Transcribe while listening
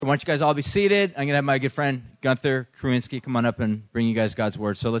why don't you guys all be seated? I'm going to have my good friend Gunther Kruinski come on up and bring you guys God's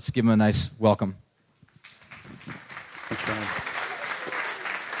Word. So let's give him a nice welcome.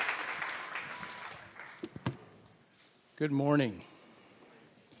 Good morning.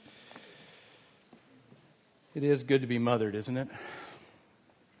 It is good to be mothered, isn't it?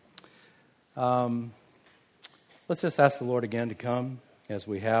 Let's just ask the Lord again to come, as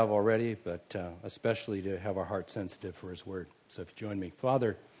we have already, but especially to have our hearts sensitive for His Word. So if you join me.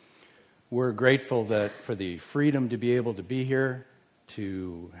 Father, we're grateful that for the freedom to be able to be here,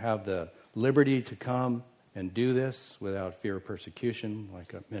 to have the liberty to come and do this without fear of persecution,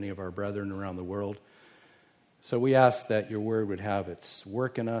 like many of our brethren around the world. So we ask that your Word would have its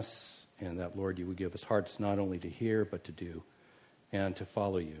work in us, and that, Lord, you would give us hearts not only to hear, but to do, and to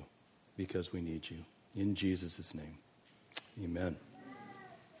follow you, because we need you. In Jesus' name, amen.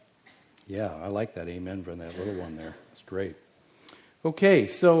 Yeah, I like that amen from that little one there. It's great. Okay,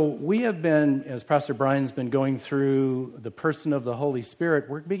 so we have been, as Pastor Brian's been going through the person of the Holy Spirit,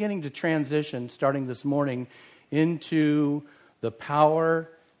 we're beginning to transition, starting this morning, into the power,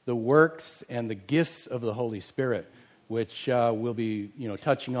 the works, and the gifts of the Holy Spirit, which we'll be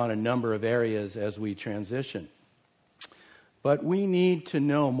touching on a number of areas as we transition. But we need to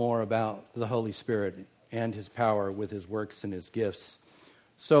know more about the Holy Spirit and His power with His works and His gifts.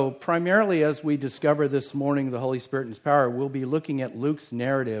 So primarily as we discover this morning the Holy Spirit and His power, we'll be looking at Luke's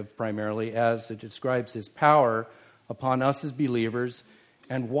narrative primarily as it describes His power upon us as believers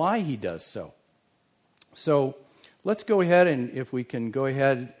and why He does so. So let's go ahead, and if we can go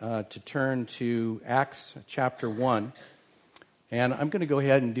ahead to turn to Acts chapter 1. And I'm going to go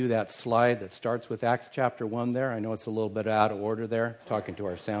ahead and do that slide that starts with Acts chapter 1 there. I know it's a little bit out of order there, talking to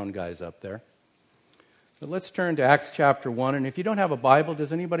our sound guys up there. But let's turn to Acts chapter 1. And if you don't have a Bible,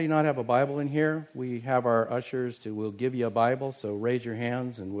 does anybody not have a Bible in here? We have our ushers we'll give you a Bible, so raise your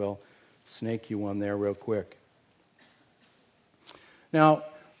hands and we'll snake you one there real quick. Now,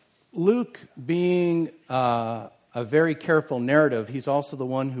 Luke being a very careful narrative, he's also the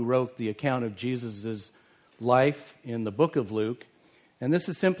one who wrote the account of Jesus' life in the book of Luke. And this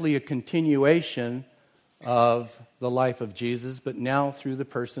is simply a continuation of the life of Jesus, but now through the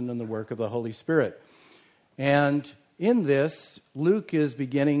person and the work of the Holy Spirit. And in this, Luke is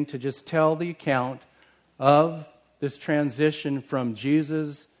beginning to just tell the account of this transition from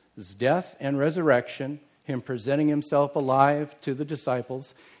Jesus' death and resurrection, Him presenting Himself alive to the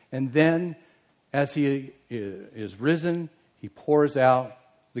disciples, and then as He is risen, He pours out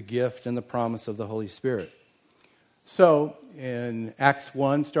the gift and the promise of the Holy Spirit. So, in Acts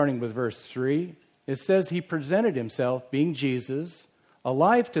 1, starting with verse 3, it says, He presented Himself, being Jesus,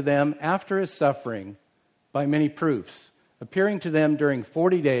 alive to them after His suffering by many proofs, appearing to them during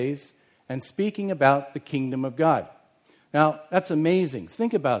 40 days and speaking about the kingdom of God. Now, that's amazing.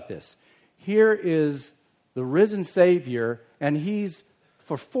 Think about this. Here is the risen Savior, and He's,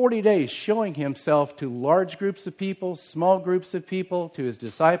 for 40 days, showing Himself to large groups of people, small groups of people, to His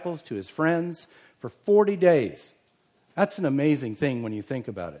disciples, to His friends, for 40 days. That's an amazing thing when you think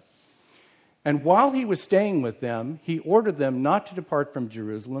about it. And while He was staying with them, He ordered them not to depart from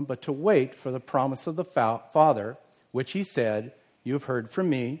Jerusalem, but to wait for the promise of the Father, which He said, You have heard from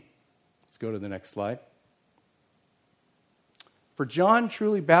me. Let's go to the next slide. For John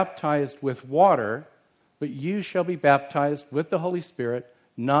truly baptized with water, but you shall be baptized with the Holy Spirit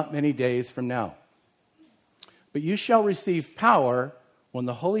not many days from now. But you shall receive power when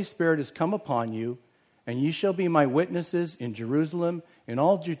the Holy Spirit has come upon you, and you shall be my witnesses in Jerusalem, in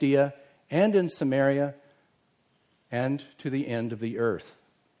all Judea, and in Samaria, and to the end of the earth.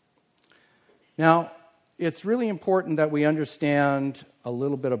 Now, it's really important that we understand a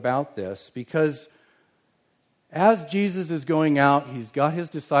little bit about this, because as Jesus is going out, He's got His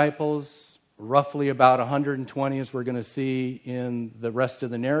disciples, roughly about 120, as we're going to see in the rest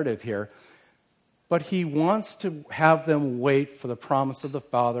of the narrative here. But He wants to have them wait for the promise of the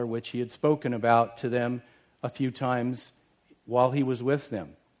Father, which He had spoken about to them a few times while He was with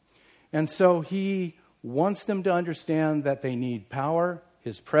them. And so He wants them to understand that they need power,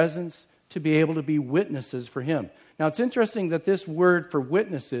 His presence, to be able to be witnesses for Him. Now, it's interesting that this word for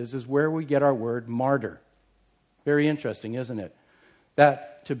witnesses is where we get our word martyr. Very interesting, isn't it?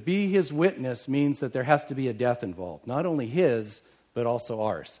 That to be His witness means that there has to be a death involved. Not only His, but also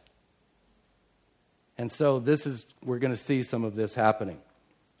ours. And so we're going to see some of this happening.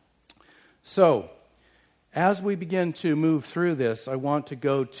 So, as we begin to move through this, I want to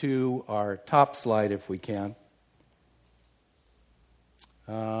go to our top slide if we can.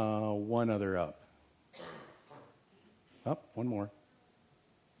 One other up. Up, one more.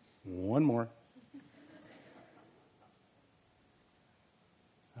 One more.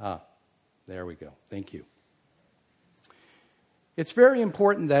 There we go. Thank you. It's very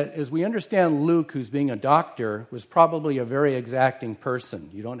important that as we understand Luke, who's being a doctor, was probably a very exacting person.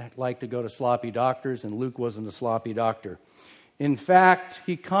 You don't like to go to sloppy doctors, and Luke wasn't a sloppy doctor. In fact,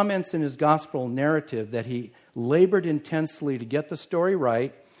 he comments in his gospel narrative that he labored intensely to get the story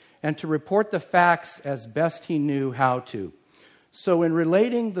right and to report the facts as best he knew how to. So in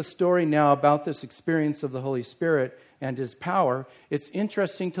relating the story now about this experience of the Holy Spirit and his power, it's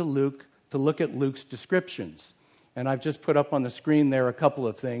interesting to look at Luke's descriptions. And I've just put up on the screen there a couple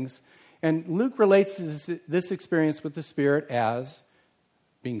of things. And Luke relates this experience with the Spirit as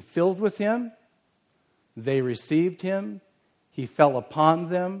being filled with him, they received him, he fell upon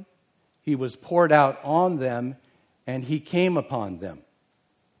them, he was poured out on them, and he came upon them.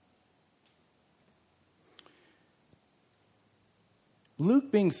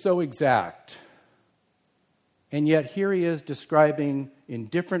 Luke being so exact, and yet here he is describing in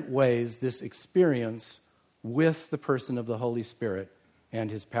different ways this experience with the person of the Holy Spirit and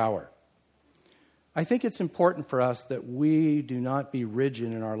his power. I think it's important for us that we do not be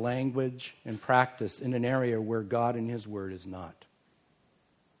rigid in our language and practice in an area where God and his word is not.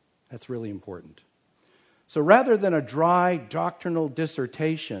 That's really important. So rather than a dry doctrinal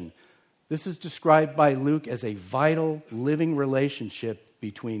dissertation, this is described by Luke as a vital, living relationship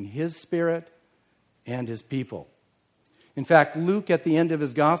between his Spirit and his people. In fact, Luke, at the end of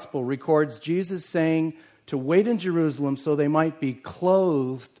his gospel, records Jesus saying to wait in Jerusalem so they might be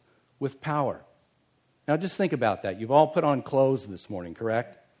clothed with power. Now just think about that. You've all put on clothes this morning,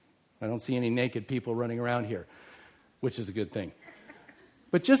 correct? I don't see any naked people running around here, which is a good thing.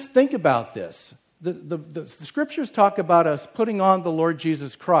 But just think about this. The scriptures talk about us putting on the Lord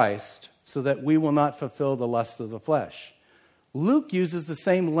Jesus Christ so that we will not fulfill the lusts of the flesh. Luke uses the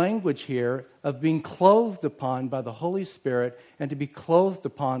same language here of being clothed upon by the Holy Spirit and to be clothed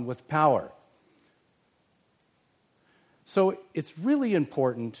upon with power. So it's really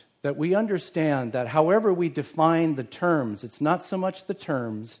important that we understand that however we define the terms, it's not so much the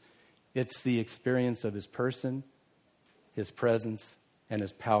terms, it's the experience of his person, his presence, and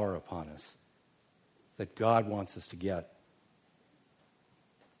his power upon us that God wants us to get.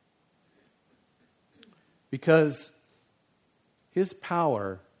 Because his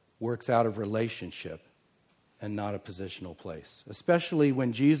power works out of relationship and not a positional place. Especially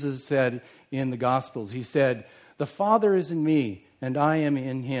when Jesus said in the Gospels, he said, "The Father is in me, and I am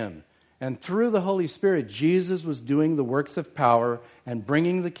in him." And through the Holy Spirit, Jesus was doing the works of power and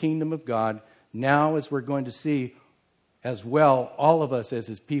bringing the kingdom of God. Now, as we're going to see as well, all of us as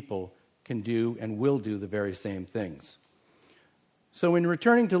his people can do and will do the very same things. So in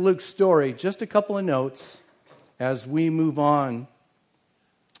returning to Luke's story, just a couple of notes as we move on.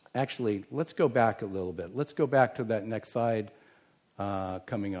 Actually, let's go back a little bit. Let's go back to that next slide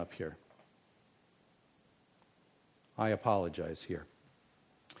coming up here. I apologize here.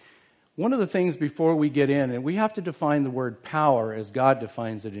 One of the things before we get in, and we have to define the word power as God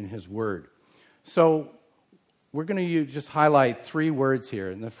defines it in his word. So we're going to just highlight three words here.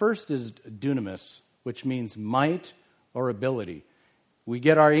 And the first is dunamis, which means might or ability. We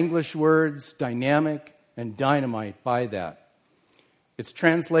get our English words dynamic and dynamite by that. It's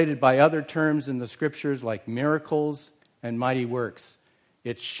translated by other terms in the scriptures like miracles and mighty works.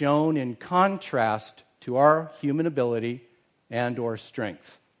 It's shown in contrast to our human ability and or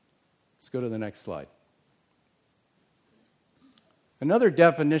strength. Let's go to the next slide. Another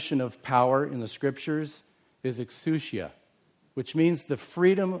definition of power in the scriptures is exousia, which means the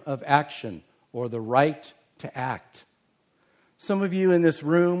freedom of action or the right to act. Some of you in this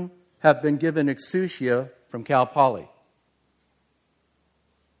room have been given exousia from Cal Poly.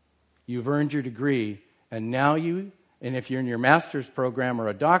 You've earned your degree, and if you're in your master's program or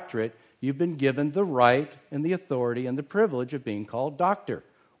a doctorate, you've been given the right and the authority and the privilege of being called doctor,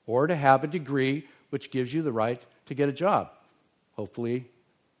 or to have a degree which gives you the right to get a job. Hopefully,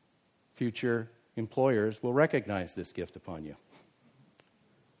 future employers will recognize this gift upon you.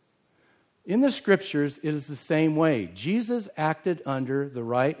 In the scriptures, it is the same way. Jesus acted under the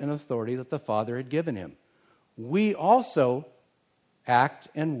right and authority that the Father had given him. We also act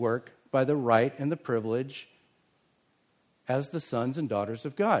and work by the right and the privilege as the sons and daughters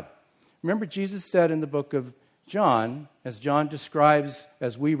of God. Remember, Jesus said in the book of John, as John describes,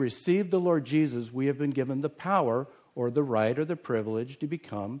 as we receive the Lord Jesus, we have been given the power or the right or the privilege to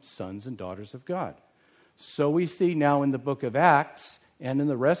become sons and daughters of God. So we see now in the book of Acts and in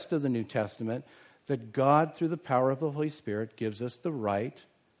the rest of the New Testament that God, through the power of the Holy Spirit, gives us the right,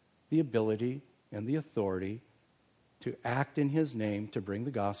 the ability, and the authority to act in his name, to bring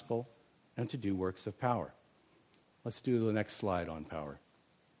the gospel, and to do works of power. Let's do the next slide on power.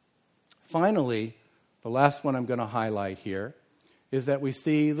 Finally, the last one I'm going to highlight here is that we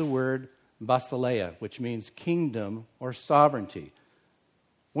see the word basileia, which means kingdom or sovereignty.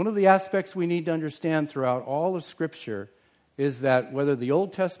 One of the aspects we need to understand throughout all of Scripture is that whether the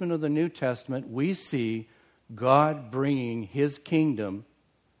Old Testament or the New Testament, we see God bringing His kingdom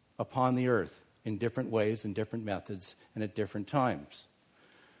upon the earth in different ways, in different methods, and at different times.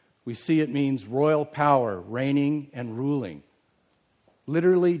 We see it means royal power, reigning and ruling.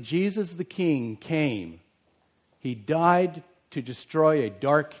 Literally, Jesus the King came. He died to destroy a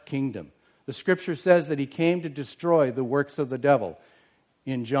dark kingdom. The Scripture says that He came to destroy the works of the devil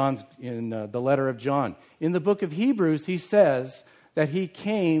in the letter of John. In the book of Hebrews, he says that He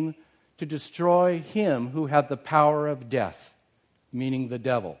came to destroy him who had the power of death, meaning the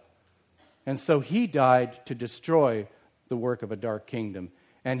devil. And so He died to destroy the work of a dark kingdom.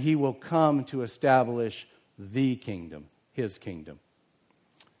 And He will come to establish the kingdom, His kingdom.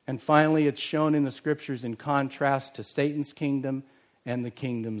 And finally, it's shown in the Scriptures in contrast to Satan's kingdom and the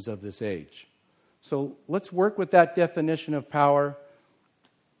kingdoms of this age. So let's work with that definition of power,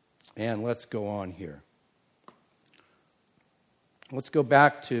 and let's go on here. Let's go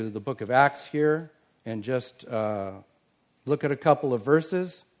back to the book of Acts here and just look at a couple of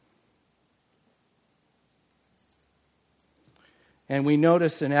verses. And we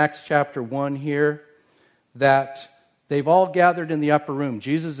notice in Acts chapter 1 here that they've all gathered in the upper room.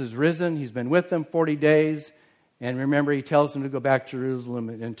 Jesus is risen. He's been with them 40 days. And remember, He tells them to go back to Jerusalem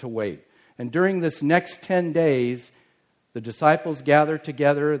and to wait. And during this next 10 days, the disciples gather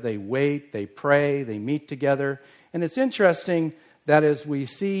together. They wait, they pray, they meet together. And it's interesting that as we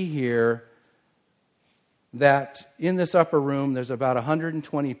see here that in this upper room, there's about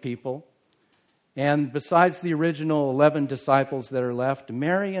 120 people. And besides the original 11 disciples that are left,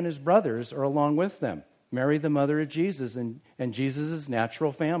 Mary and His brothers are along with them. Mary, the mother of Jesus, and Jesus'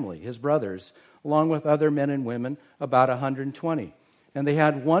 natural family, His brothers, along with other men and women, about 120. And they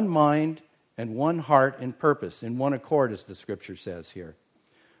had one mind and one heart and purpose, in one accord, as the Scripture says here.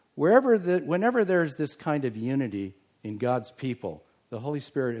 Whenever there's this kind of unity in God's people, the Holy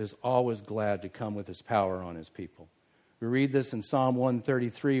Spirit is always glad to come with His power on His people. We read this in Psalm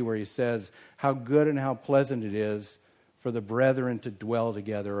 133 where He says, how good and how pleasant it is for the brethren to dwell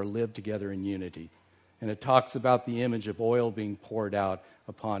together or live together in unity. And it talks about the image of oil being poured out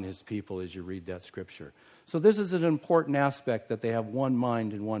upon His people as you read that Scripture. So this is an important aspect, that they have one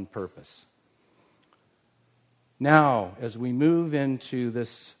mind and one purpose. Now, as we move into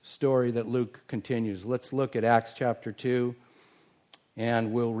this story that Luke continues, let's look at Acts chapter 2,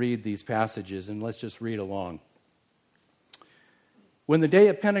 and we'll read these passages, and let's just read along. When the day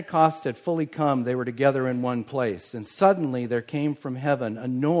of Pentecost had fully come, they were together in one place. And suddenly there came from heaven a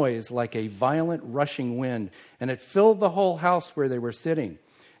noise like a violent rushing wind, and it filled the whole house where they were sitting.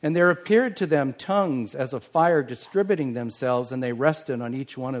 And there appeared to them tongues as of fire distributing themselves, and they rested on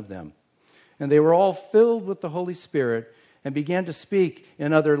each one of them. And they were all filled with the Holy Spirit and began to speak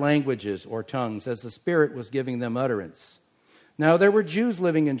in other languages or tongues as the Spirit was giving them utterance. Now there were Jews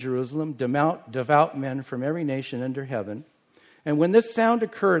living in Jerusalem, devout men from every nation under heaven. And when this sound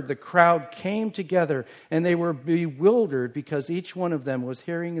occurred, the crowd came together, and they were bewildered because each one of them was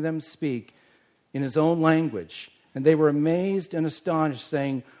hearing them speak in his own language. And they were amazed and astonished,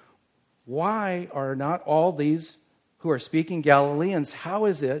 saying, why are not all these who are speaking Galileans? How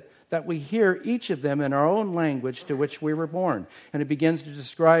is it that we hear each of them in our own language to which we were born? And it begins to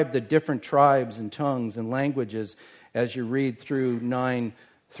describe the different tribes and tongues and languages as you read through 9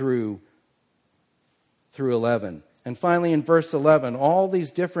 through 11. And finally, in verse 11, all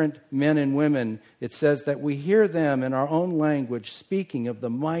these different men and women, it says that we hear them in our own language speaking of the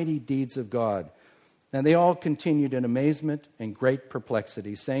mighty deeds of God. And they all continued in amazement and great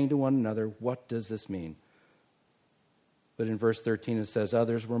perplexity, saying to one another, what does this mean? But in verse 13 it says,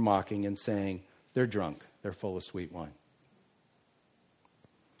 others were mocking and saying, they're drunk, they're full of sweet wine.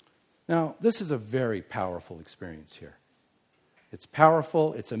 Now, this is a very powerful experience here. It's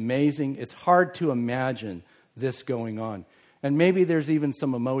powerful, it's amazing, it's hard to imagine this going on. And maybe there's even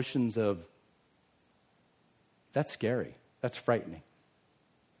some emotions of, that's scary, that's frightening.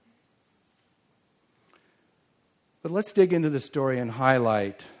 But let's dig into the story and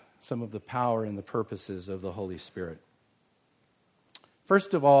highlight some of the power and the purposes of the Holy Spirit.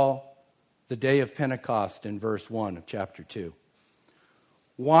 First of all, the day of Pentecost in verse 1 of chapter 2.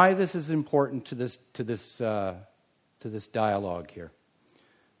 Why this is important to this dialogue here.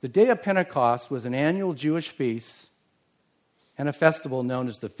 The day of Pentecost was an annual Jewish feast and a festival known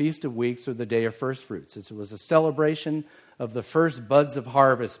as the Feast of Weeks, or the Day of First Fruits. It was a celebration of the first buds of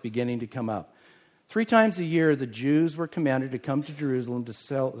harvest beginning to come up. 3 times a year, the Jews were commanded to come to Jerusalem to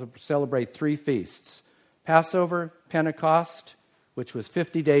celebrate 3 feasts: Passover, Pentecost, which was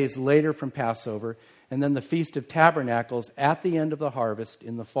 50 days later from Passover, and then the Feast of Tabernacles at the end of the harvest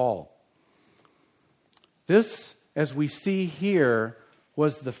in the fall. This, as we see here,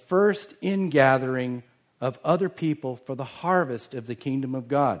 was the first ingathering of other people for the harvest of the kingdom of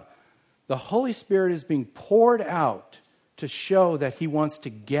God. The Holy Spirit is being poured out to show that He wants to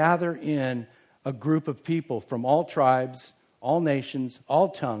gather in a group of people from all tribes, all nations, all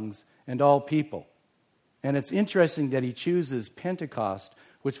tongues, and all people. And it's interesting that He chooses Pentecost,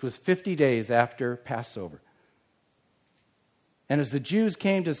 which was 50 days after Passover. And as the Jews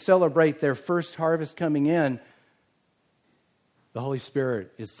came to celebrate their first harvest coming in, the Holy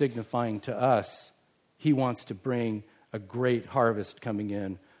Spirit is signifying to us He wants to bring a great harvest coming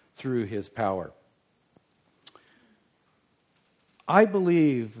in through His power. I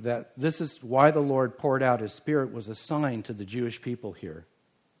believe that this is why the Lord poured out His Spirit was a sign to the Jewish people here.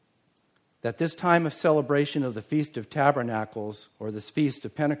 That this time of celebration of the Feast of Tabernacles, or this Feast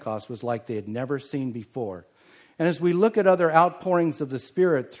of Pentecost, was like they had never seen before. And as we look at other outpourings of the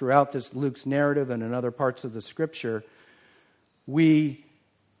Spirit throughout this Luke's narrative and in other parts of the Scripture, we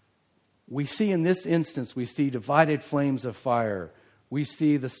see in this instance, we see divided flames of fire. We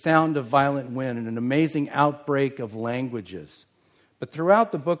see the sound of violent wind and an amazing outbreak of languages. But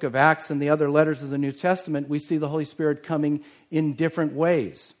throughout the book of Acts and the other letters of the New Testament, we see the Holy Spirit coming in different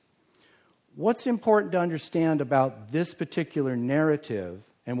ways. What's important to understand about this particular narrative,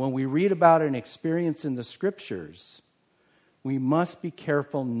 and when we read about an experience in the Scriptures, we must be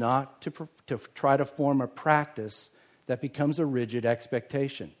careful not to try to form a practice that becomes a rigid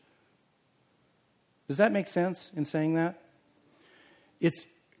expectation. Does that make sense in saying that? It's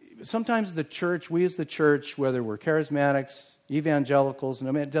sometimes the church, we as the church, whether we're charismatics, evangelicals,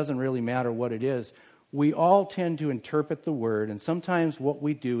 and it doesn't really matter what it is, we all tend to interpret the Word, and sometimes what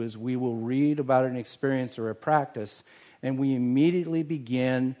we do is we will read about an experience or a practice, and we immediately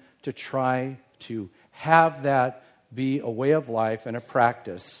begin to try to have that be a way of life and a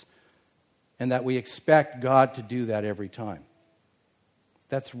practice, and that we expect God to do that every time.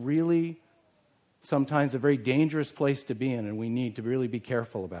 That's really sometimes a very dangerous place to be in, and we need to really be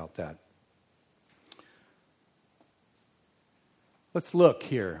careful about that. Let's look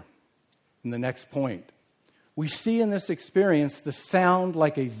here in the next point. We see in this experience the sound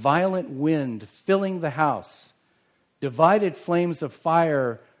like a violent wind filling the house, divided flames of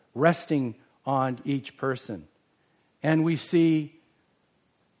fire resting on each person. And we see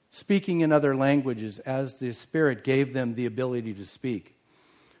speaking in other languages as the Spirit gave them the ability to speak.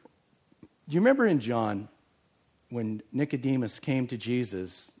 Do you remember in John when Nicodemus came to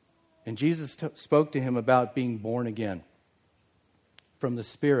Jesus and Jesus spoke to him about being born again from the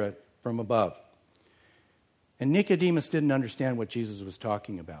Spirit from above? And Nicodemus didn't understand what Jesus was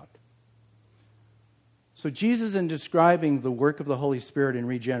talking about. So Jesus, in describing the work of the Holy Spirit in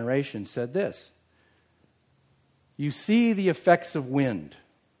regeneration, said this: you see the effects of wind.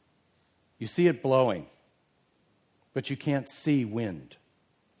 You see it blowing, but you can't see wind.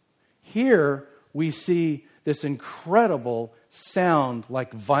 Here we see this incredible sound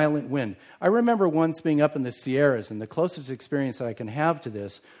like violent wind. I remember once being up in the Sierras, and the closest experience that I can have to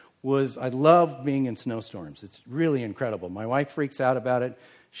this was I love being in snowstorms. It's really incredible. My wife freaks out about it.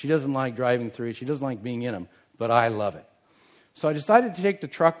 She doesn't like driving through it. She doesn't like being in them, but I love it. So I decided to take the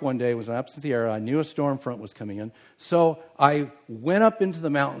truck one day. It was up in the Sierra. I knew a storm front was coming in. So I went up into the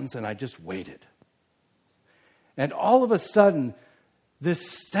mountains and I just waited. And all of a sudden,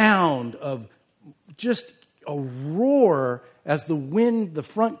 this sound of just a roar as the wind, the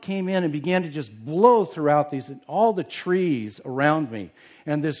front came in and began to just blow throughout all the trees around me.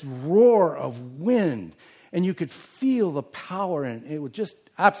 And this roar of wind. And you could feel the power, and it would just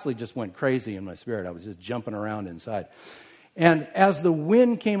absolutely just went crazy in my spirit. I was just jumping around inside. And as the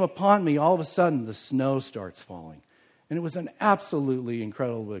wind came upon me, all of a sudden the snow starts falling. And it was an absolutely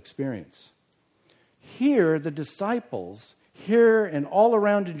incredible experience. Here, the disciples, here and all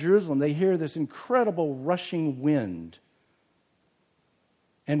around in Jerusalem, they hear this incredible rushing wind.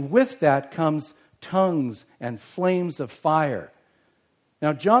 And with that comes tongues and flames of fire.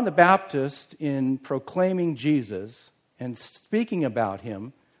 Now, John the Baptist, in proclaiming Jesus and speaking about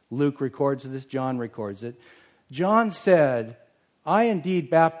him, Luke records this, John records it, John said, I indeed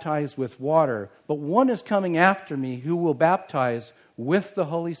baptize with water, but one is coming after me who will baptize with the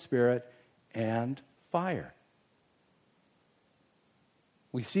Holy Spirit and fire.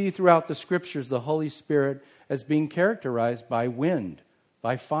 We see throughout the Scriptures the Holy Spirit as being characterized by wind,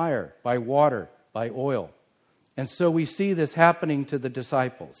 by fire, by water, by oil. And so we see this happening to the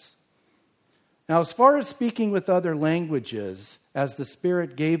disciples. Now, as far as speaking with other languages, as the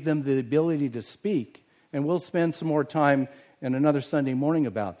Spirit gave them the ability to speak, and we'll spend some more time in another Sunday morning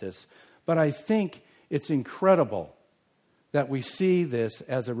about this, but I think it's incredible that we see this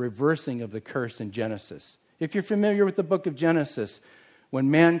as a reversing of the curse in Genesis. If you're familiar with the book of Genesis,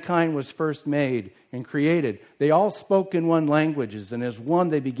 when mankind was first made and created, they all spoke in one languages, and as one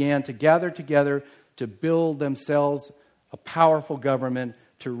they began to gather together to build themselves a powerful government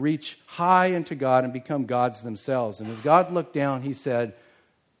to reach high into God and become gods themselves. And as God looked down, he said,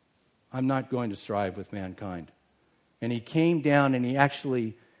 I'm not going to strive with mankind. And he came down and he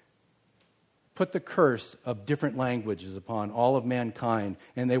actually put the curse of different languages upon all of mankind,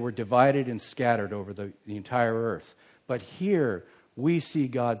 and they were divided and scattered over the entire earth. But here we see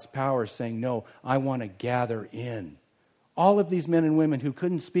God's power saying, no, I want to gather in. All of these men and women who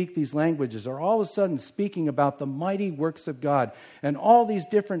couldn't speak these languages are all of a sudden speaking about the mighty works of God. And all these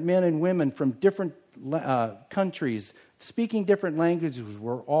different men and women from different countries speaking different languages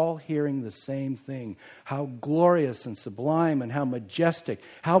were all hearing the same thing. How glorious and sublime and how majestic,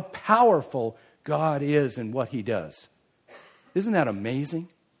 how powerful God is in what he does. Isn't that amazing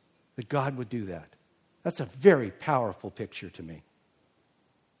that God would do that? That's a very powerful picture to me.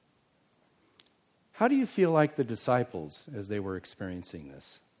 How do you feel like the disciples as they were experiencing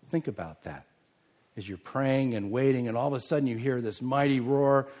this? Think about that. As you're praying and waiting, and all of a sudden you hear this mighty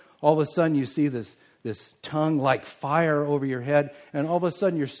roar. All of a sudden you see this tongue like fire over your head. And all of a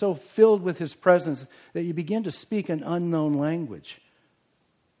sudden you're so filled with his presence that you begin to speak an unknown language.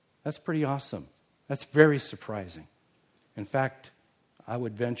 That's pretty awesome. That's very surprising. In fact, I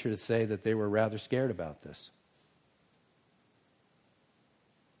would venture to say that they were rather scared about this.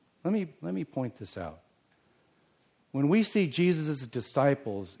 Let me point this out. When we see Jesus'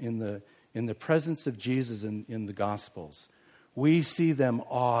 disciples in the presence of Jesus in the Gospels, we see them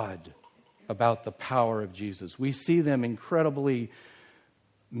awed about the power of Jesus. We see them incredibly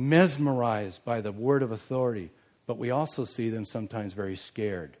mesmerized by the word of authority, but we also see them sometimes very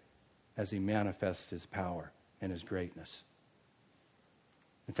scared as he manifests his power and his greatness.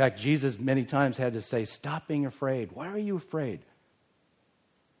 In fact, Jesus many times had to say, stop being afraid. Why are you afraid?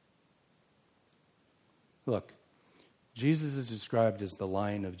 Look, Jesus is described as the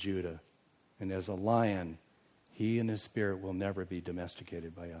Lion of Judah, and as a lion, he and his spirit will never be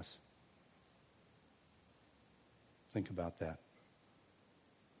domesticated by us. Think about that.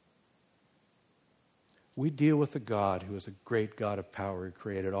 We deal with a God who is a great God of power who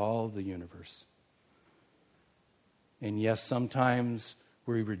created all of the universe. And yes, sometimes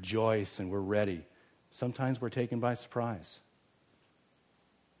we rejoice and we're ready. Sometimes we're taken by surprise.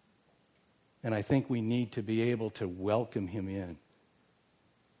 And I think we need to be able to welcome him in.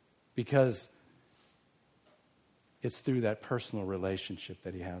 Because it's through that personal relationship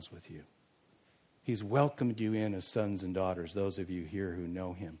that he has with you. He's welcomed you in as sons and daughters, those of you here who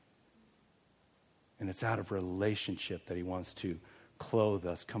know him. And it's out of relationship that he wants to clothe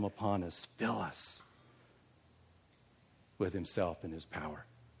us, come upon us, fill us with himself and his power.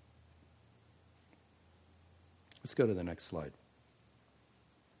 Let's go to the next slide.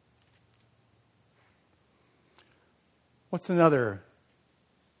 What's another?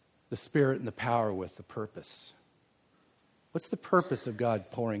 The Spirit and the power with the purpose. What's the purpose of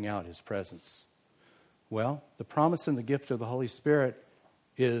God pouring out his presence? Well, the promise and the gift of the Holy Spirit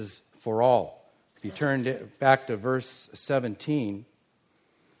is for all. If you turn back to verse 17,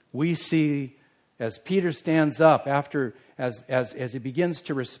 we see as Peter stands up as he begins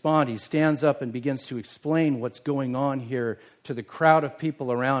to respond, he stands up and begins to explain what's going on here to the crowd of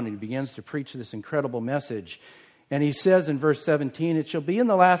people around, and he begins to preach this incredible message. And he says in verse 17, it shall be in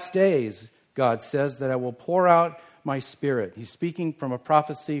the last days, God says, that I will pour out my Spirit. He's speaking from a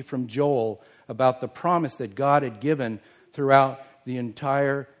prophecy from Joel about the promise that God had given throughout the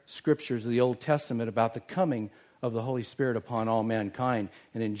entire scriptures of the Old Testament about the coming of the Holy Spirit upon all mankind.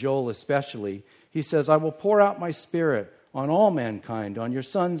 And in Joel especially, he says, I will pour out my Spirit on all mankind, on your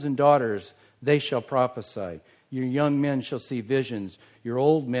sons and daughters, they shall prophesy. Your young men shall see visions, your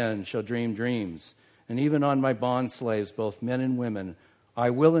old men shall dream dreams. And even on my bondslaves, both men and women,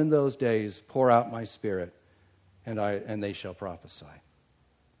 I will in those days pour out my Spirit, and they shall prophesy.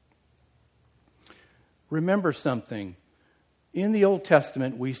 Remember something. In the Old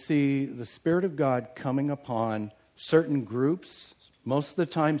Testament, we see the Spirit of God coming upon certain groups, most of the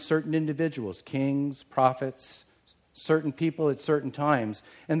time certain individuals, kings, prophets, certain people at certain times,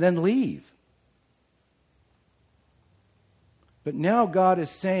 and then leave. But now God is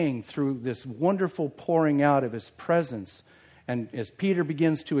saying through this wonderful pouring out of his presence, and as Peter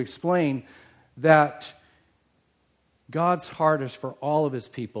begins to explain, that God's heart is for all of his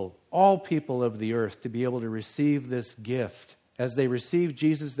people, all people of the earth, to be able to receive this gift. As they receive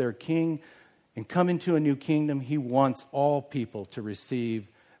Jesus, their King, and come into a new kingdom, he wants all people to receive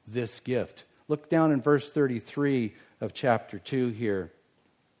this gift. Look down in verse 33 of chapter 2 here.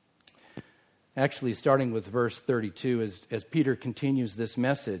 Actually, starting with verse 32, as Peter continues this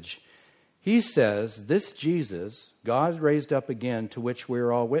message, he says, "This Jesus, God raised up again, to which we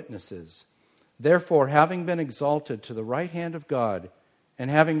are all witnesses. Therefore, having been exalted to the right hand of God,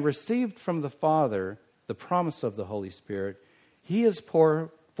 and having received from the Father the promise of the Holy Spirit, he has poured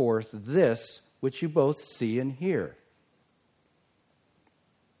forth this which you both see and hear."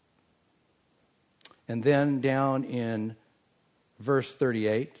 And then down in verse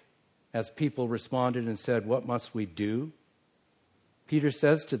 38, as people responded and said, "What must we do?" Peter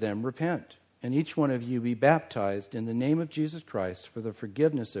says to them, "Repent, and each one of you be baptized in the name of Jesus Christ for the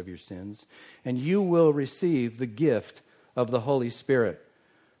forgiveness of your sins, and you will receive the gift of the Holy Spirit.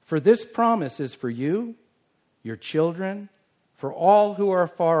 For this promise is for you, your children, for all who are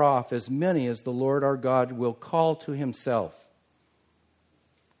far off, as many as the Lord our God will call to himself."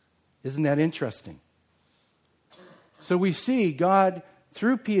 Isn't that interesting? So we see God,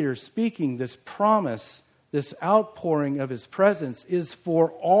 through Peter, speaking this promise, this outpouring of his presence is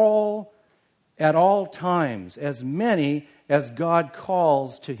for all, at all times, as many as God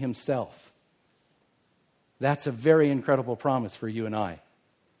calls to himself. That's a very incredible promise for you and I.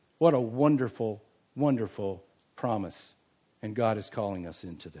 What a wonderful, wonderful promise. And God is calling us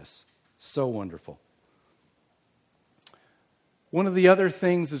into this. So wonderful. One of the other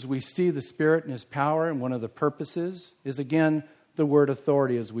things as we see the Spirit and his power, and one of the purposes is, again, the word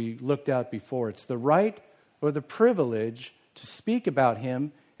authority, as we looked at before. It's the right or the privilege to speak about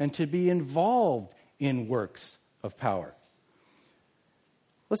him and to be involved in works of power.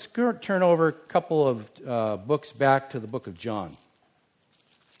 Let's turn over a couple of books back to the book of John.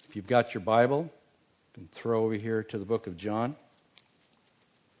 If you've got your Bible, you can throw over here to the book of John.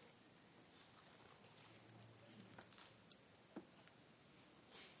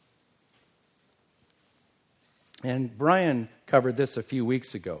 And Brian covered this a few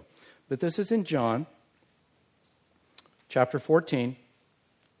weeks ago. But this is in John, chapter 14.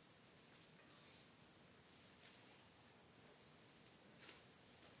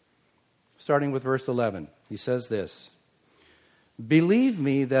 Starting with verse 11. He says this, "Believe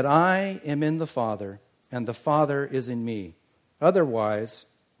me that I am in the Father, and the Father is in me. Otherwise,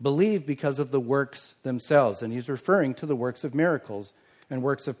 believe because of the works themselves." And he's referring to the works of miracles and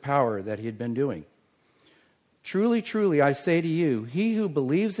works of power that he had been doing. "Truly, truly, I say to you, he who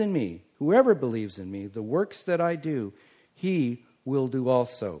believes in me, whoever believes in me, the works that I do, he will do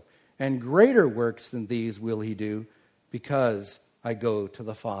also. And greater works than these will he do, because I go to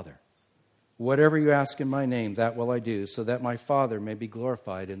the Father. Whatever you ask in my name, that will I do, so that my Father may be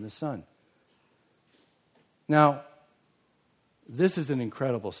glorified in the Son." Now, this is an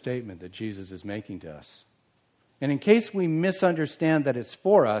incredible statement that Jesus is making to us. And in case we misunderstand that it's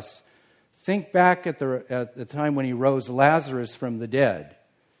for us, think back at the time when he rose Lazarus from the dead.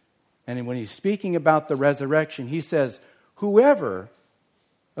 And when he's speaking about the resurrection, he says, "Whoever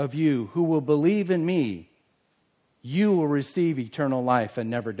of you who will believe in me, you will receive eternal life and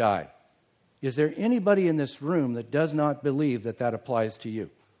never die." Is there anybody in this room that does not believe that that applies to you?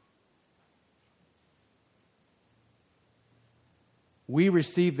 We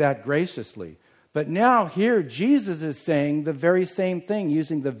receive that graciously. But now here Jesus is saying the very same thing,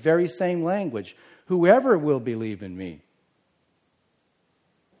 using the very same language. "Whoever will believe in me,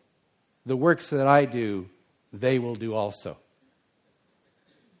 the works that I do, they will do also."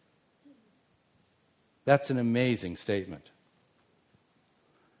 That's an amazing statement.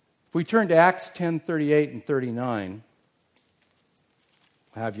 If we turn to Acts 10:38 and 39,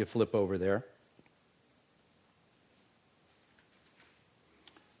 I'll have you flip over there.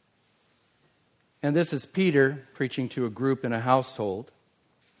 And this is Peter preaching to a group in a household.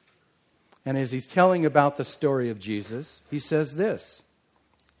 And as he's telling about the story of Jesus, he says this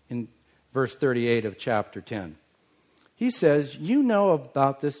in verse 38 of chapter 10. He says, "You know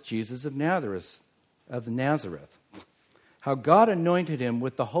about this Jesus of Nazareth, how God anointed him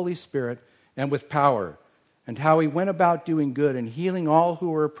with the Holy Spirit and with power, and how he went about doing good and healing all who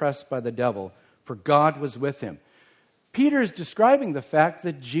were oppressed by the devil, for God was with him." Peter is describing the fact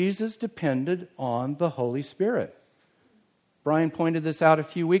that Jesus depended on the Holy Spirit. Brian pointed this out a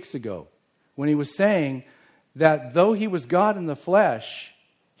few weeks ago when he was saying that though he was God in the flesh,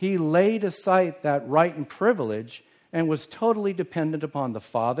 he laid aside that right and privilege and was totally dependent upon the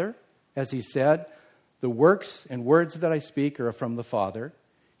Father. As he said, "The works and words that I speak are from the Father."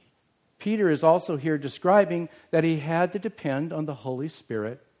 Peter is also here describing that he had to depend on the Holy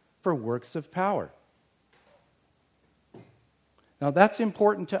Spirit for works of power. Now that's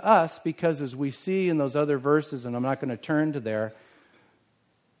important to us because as we see in those other verses, and I'm not going to turn to there,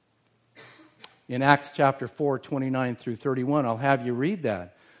 in Acts chapter 4, 29 through 31, I'll have you read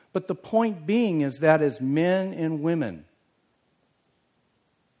that. But the point being is that as men and women,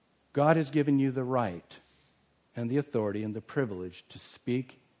 God has given you the right and the authority and the privilege to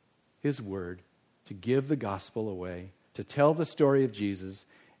speak His word, to give the gospel away, to tell the story of Jesus,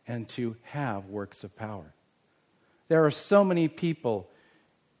 and to have works of power. There are so many people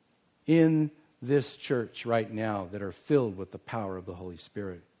in this church right now that are filled with the power of the Holy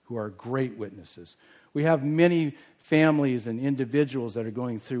Spirit, who are great witnesses. We have many families and individuals that are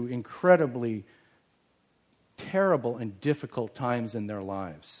going through incredibly terrible and difficult times in their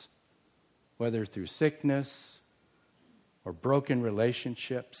lives, whether through sickness or broken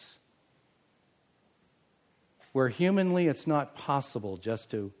relationships, where humanly it's not possible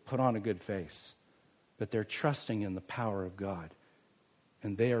just to put on a good face, but they're trusting in the power of God,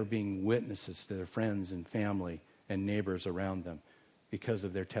 and they are being witnesses to their friends and family and neighbors around them because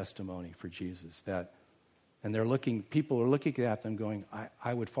of their testimony for Jesus. And people are looking at them going,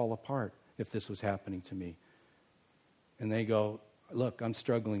 I would fall apart if this was happening to me. And they go, look, I'm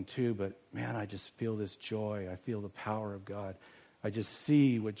struggling too, but man, I just feel this joy. I feel the power of God. I just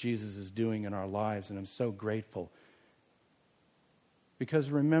see what Jesus is doing in our lives, and I'm so grateful. Because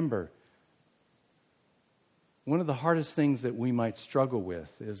remember, one of the hardest things that we might struggle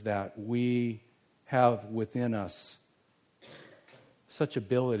with is that we have within us such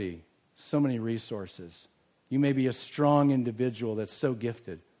ability, so many resources. You may be a strong individual that's so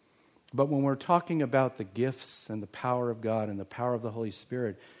gifted. But when we're talking about the gifts and the power of God and the power of the Holy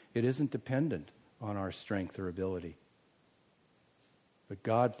Spirit, it isn't dependent on our strength or ability. But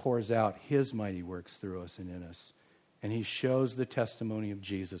God pours out His mighty works through us and in us. And He shows the testimony of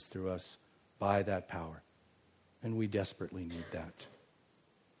Jesus through us by that power. And we desperately need that.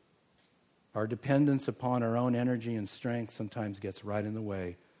 Our dependence upon our own energy and strength sometimes gets right in the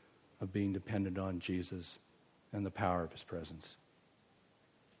way of being dependent on Jesus and the power of His presence.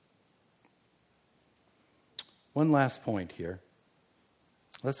 One last point here.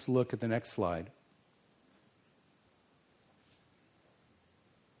 Let's look at the next slide.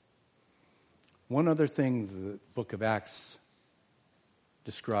 One other thing the book of Acts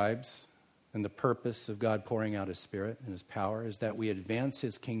describes, and the purpose of God pouring out His Spirit and His power, is that we advance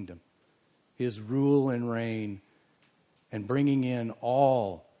His kingdom, His rule and reign, and bringing in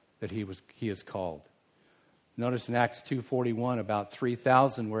all that He has called. Notice in Acts 2:41, about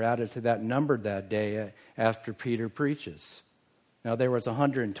 3,000 were added to that number that day after Peter preaches. Now there was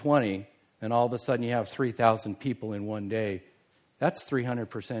 120, and all of a sudden you have 3,000 people in one day. That's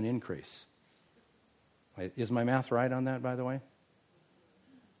 300% increase. Is my math right on that, by the way?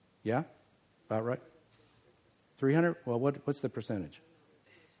 Yeah? About right? 300? Well, what's the percentage?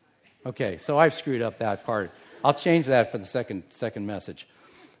 Okay, so I've screwed up that part. I'll change that for the second message.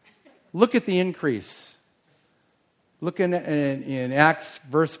 Look at the increase. Look in Acts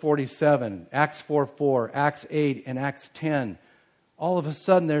verse 47, Acts 4:4, Acts 8, and Acts 10. All of a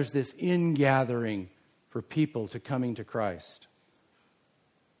sudden there's this ingathering for people to coming to Christ.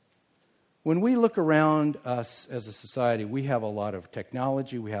 When we look around us as a society, we have a lot of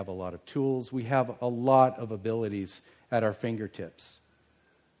technology, we have a lot of tools, we have a lot of abilities at our fingertips.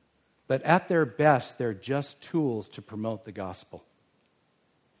 But at their best, they're just tools to promote the gospel.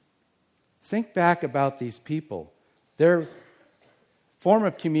 Think back about these people. Their form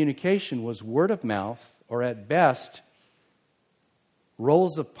of communication was word of mouth, or at best,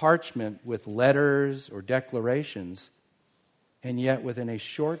 rolls of parchment with letters or declarations. And yet, within a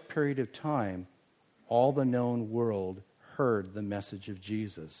short period of time, all the known world heard the message of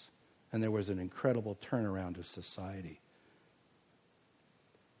Jesus. And there was an incredible turnaround of society.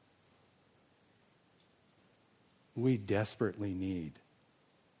 We desperately need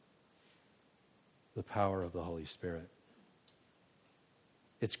the power of the Holy Spirit.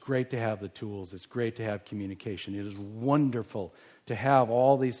 It's great to have the tools. It's great to have communication. It is wonderful to have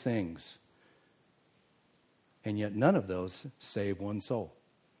all these things. And yet none of those save one soul.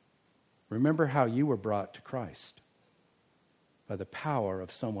 Remember how you were brought to Christ by the power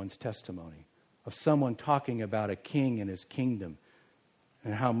of someone's testimony, of someone talking about a king and his kingdom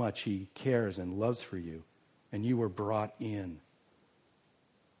and how much he cares and loves for you, and you were brought in.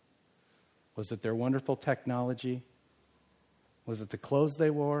 Was it their wonderful technology? Was it the clothes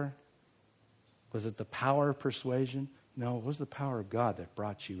they wore? Was it the power of persuasion? No, it was the power of God that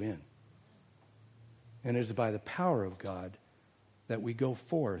brought you in. And it is by the power of God that we go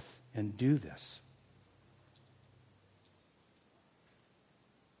forth and do this.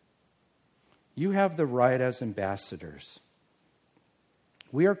 You have the right as ambassadors.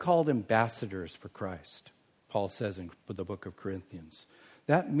 We are called ambassadors for Christ, Paul says in the book of Corinthians.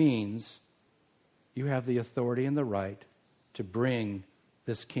 That means you have the authority and the right to bring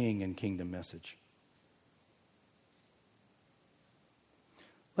this king and kingdom message.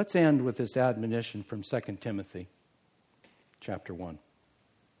 Let's end with this admonition from 2 Timothy chapter 1.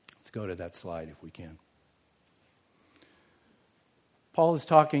 Let's go to that slide if we can. Paul is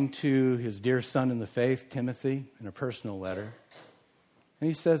talking to his dear son in the faith, Timothy, in a personal letter. And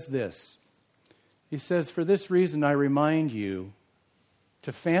he says this. He says, "For this reason I remind you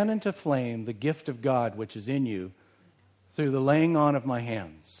to fan into flame the gift of God which is in you through the laying on of my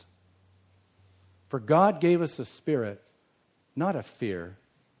hands. For God gave us a spirit, not of fear,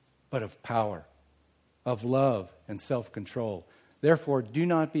 but of power, of love and self-control. Therefore, do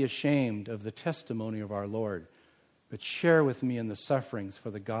not be ashamed of the testimony of our Lord, but share with me in the sufferings for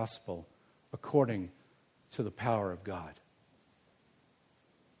the gospel according to the power of God."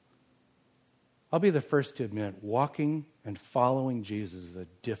 I'll be the first to admit, walking and following Jesus is a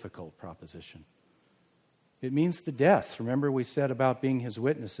difficult proposition. It means the death. Remember we said about being his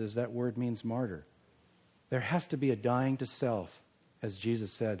witnesses, that word means martyr. There has to be a dying to self, as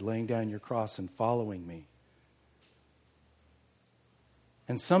Jesus said, laying down your cross and following me.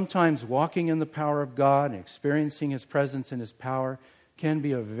 And sometimes walking in the power of God and experiencing his presence and his power can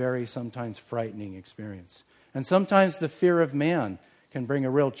be a very sometimes frightening experience. And sometimes the fear of man can bring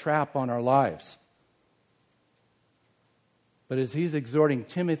a real trap on our lives. But as he's exhorting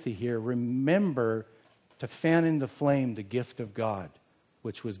Timothy here, remember to fan into flame the gift of God,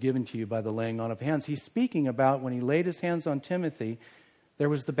 which was given to you by the laying on of hands. He's speaking about when he laid his hands on Timothy, there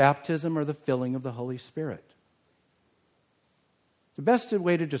was the baptism or the filling of the Holy Spirit. The best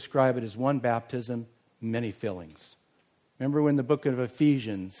way to describe it is one baptism, many fillings. Remember when the book of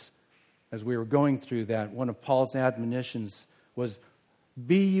Ephesians, as we were going through that, one of Paul's admonitions was,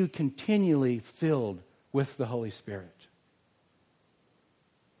 be you continually filled with the Holy Spirit.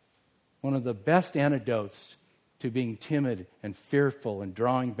 One of the best antidotes to being timid and fearful and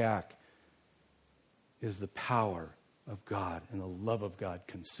drawing back is the power of God and the love of God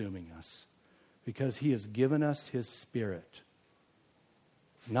consuming us. Because he has given us his Spirit.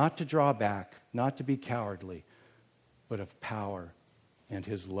 Not to draw back, not to be cowardly, but of power and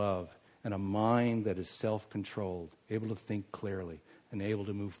his love and a mind that is self-controlled, able to think clearly and able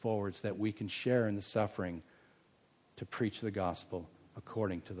to move forward so that we can share in the suffering to preach the gospel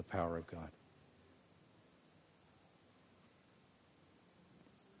according to the power of God.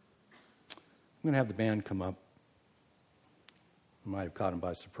 I'm going to have the band come up. I might have caught them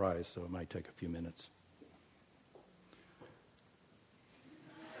by surprise, so it might take a few minutes.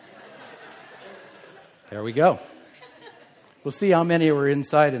 There we go. We'll see how many were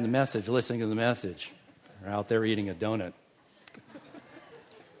inside in the message, listening to the message, or out there eating a donut.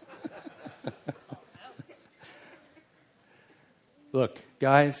 Look,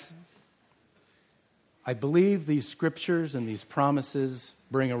 guys, I believe these scriptures and these promises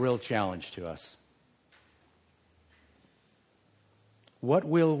bring a real challenge to us. What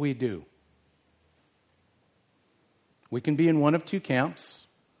will we do? We can be in one of two camps.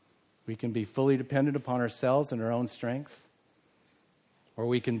 We can be fully dependent upon ourselves and our own strength. Or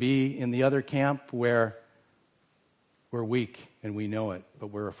we can be in the other camp where we're weak and we know it, but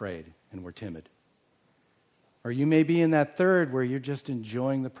we're afraid and we're timid. Or you may be in that third where you're just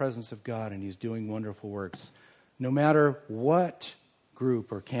enjoying the presence of God and he's doing wonderful works. No matter what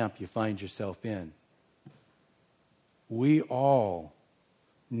group or camp you find yourself in, we all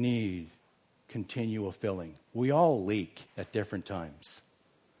need continual filling. We all leak at different times.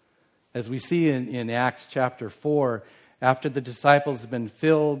 As we see in Acts chapter 4, after the disciples had been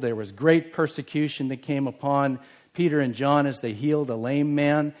filled, there was great persecution that came upon Peter and John as they healed a lame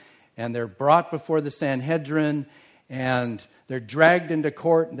man. And they're brought before the Sanhedrin, and they're dragged into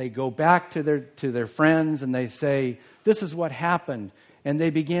court, and they go back to their friends, and they say, this is what happened. And they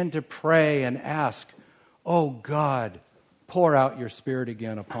begin to pray and ask, oh God, pour out your Spirit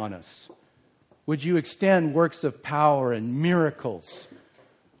again upon us. Would you extend works of power and miracles?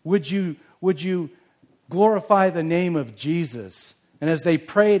 Would you glorify the name of Jesus? And as they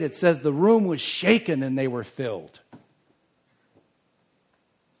prayed, it says the room was shaken and they were filled.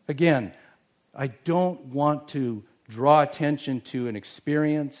 Again, I don't want to draw attention to an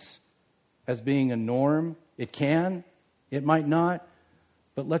experience as being a norm. It can, it might not,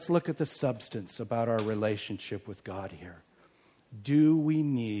 but let's look at the substance about our relationship with God here. Do we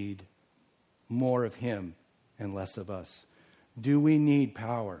need more of him and less of us? Do we need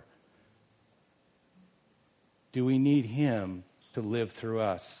power? Do we need Him to live through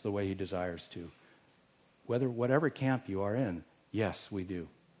us the way He desires to? Whatever camp you are in, yes, we do.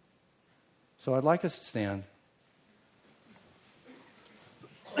 So I'd like us to stand.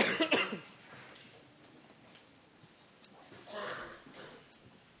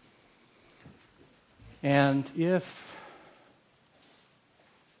 And if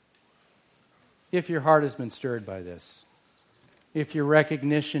your heart has been stirred by this, if your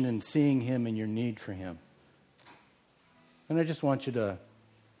recognition and seeing Him and your need for Him, then I just want you to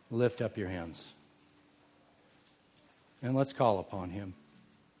lift up your hands. And let's call upon Him.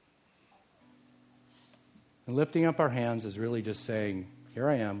 And lifting up our hands is really just saying, here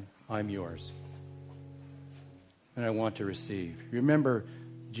I am, I'm yours. And I want to receive. Remember,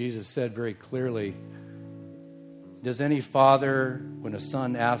 Jesus said very clearly, does any father, when a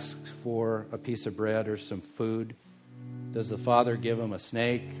son asks for a piece of bread or some food, does the father give him a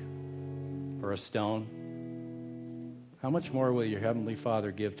snake or a stone? How much more will your heavenly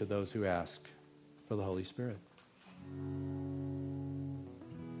Father give to those who ask for the Holy Spirit?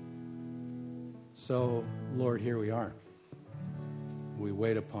 So, Lord, here we are. We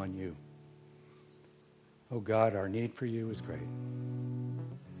wait upon you. Oh God, our need for you is great.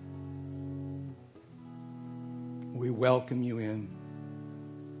 We welcome you in.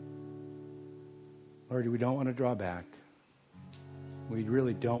 Lord, we don't want to draw back. We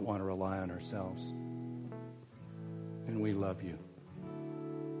really don't want to rely on ourselves. And we love you.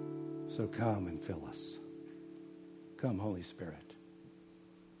 So come and fill us. Come, Holy Spirit.